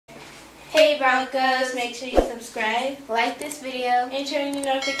Hey Broncos, make sure you subscribe, like this video, and turn on your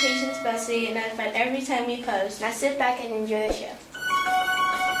notifications bell so you get notified every time we post. Now sit back and enjoy the show.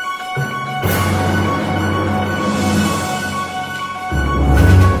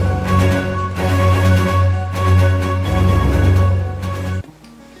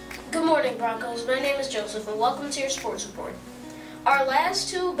 Good morning, Broncos. My name is Joseph, and welcome to your sports report. Our last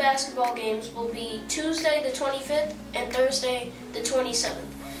two basketball games will be Tuesday the 25th and Thursday the 27th.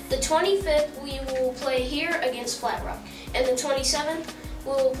 The 25th we will play here against Flat Rock, and the 27th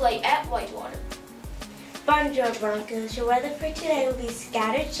we will play at Whitewater. Bonjour Broncos, your weather for today will be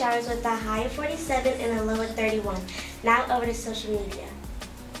scattered showers with a high of 47 and a low of 31. Now over to social media.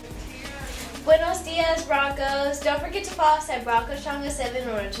 Buenos dias, Broncos. Don't forget to follow us at BroncosStrongest7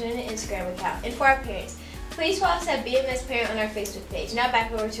 on our Twitter and Instagram account. And for our parents, please follow us at BMS Parent on our Facebook page. Now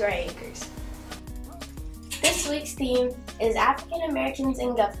back over to our anchors. This week's theme is African Americans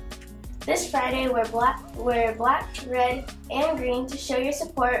in government. This Friday, wear black, red, and green to show your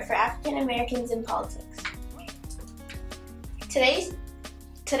support for African Americans in politics.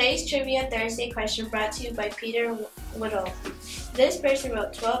 Today's Trivia Thursday question brought to you by Peter Woodall. This person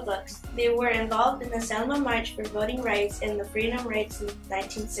wrote 12 books. They were involved in the Selma March for voting rights and the freedom rights in the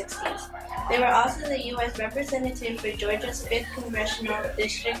 1960s. They were also the U.S. representative for Georgia's 5th Congressional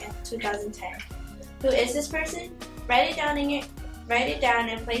District in 2010. Who is this person? Write it down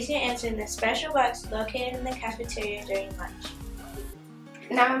and place your answer in the special box located in the cafeteria during lunch.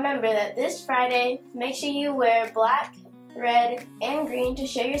 Now remember that this Friday, make sure you wear black, red, and green to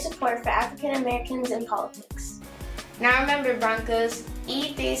show your support for African Americans in politics. Now remember, Broncos,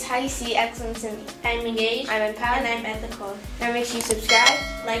 E is how you see excellence in me. I'm engaged, I'm empowered, and I'm ethical. Now make sure you subscribe,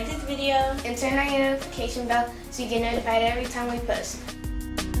 like this video, and turn on your notification bell so you get notified every time we post.